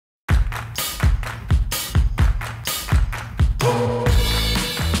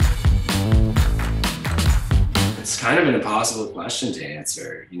kind of an impossible question to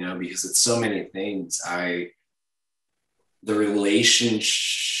answer, you know, because it's so many things. The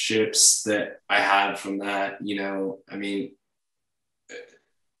relationships that I had from that, you know, I mean,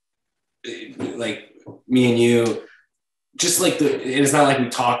 like me and you, just like it's not like we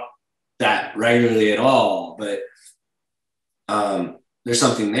talk that regularly at all, but there's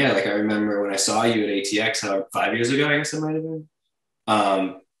something there. Like I remember when I saw you at ATX 5 years ago, I guess it might have been.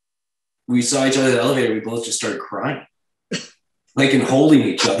 We saw each other in the elevator. We both just started crying, like and holding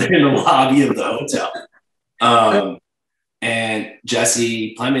each other in the lobby of the hotel. And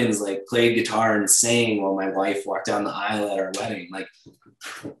Jesse Plemons like played guitar and sang while my wife walked down the aisle at our wedding. Like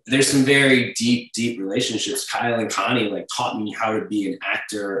there's some very deep relationships. Kyle and Connie like taught me how to be an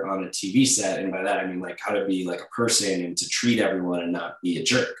actor on a TV set. And by that, I mean like how to be like a person and to treat everyone and not be a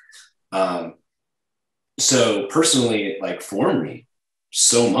jerk. So personally, it like formed me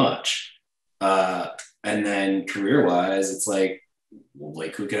so much. And then career-wise, it's like, well,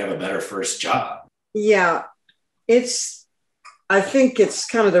 like who could have a better first job? Yeah, I think it's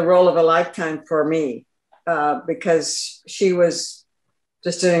kind of the role of a lifetime for me because she was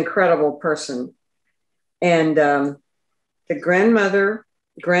just an incredible person. And the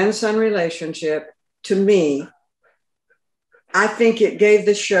grandmother-grandson relationship, to me, I think it gave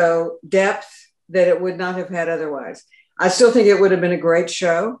the show depth that it would not have had otherwise. I still think it would have been a great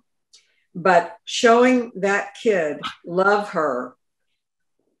show, but showing that kid love her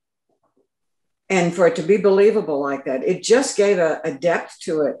and for it to be believable like that, it just gave a depth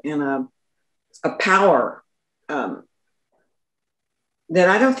to it and a power that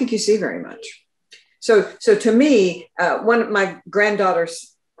I don't think you see very much. So to me, one of my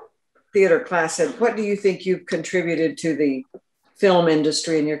granddaughter's theater class said, "What do you think you've contributed to the film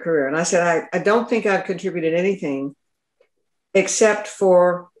industry in your career?" And I said, I don't think I've contributed anything except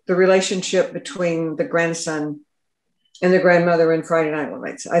for the relationship between the grandson and the grandmother in Friday Night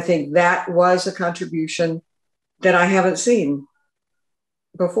Lights. I think that was a contribution that I haven't seen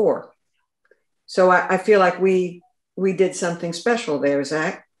before. So I feel like we did something special there,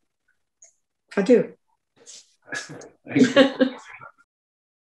 Zach. I do.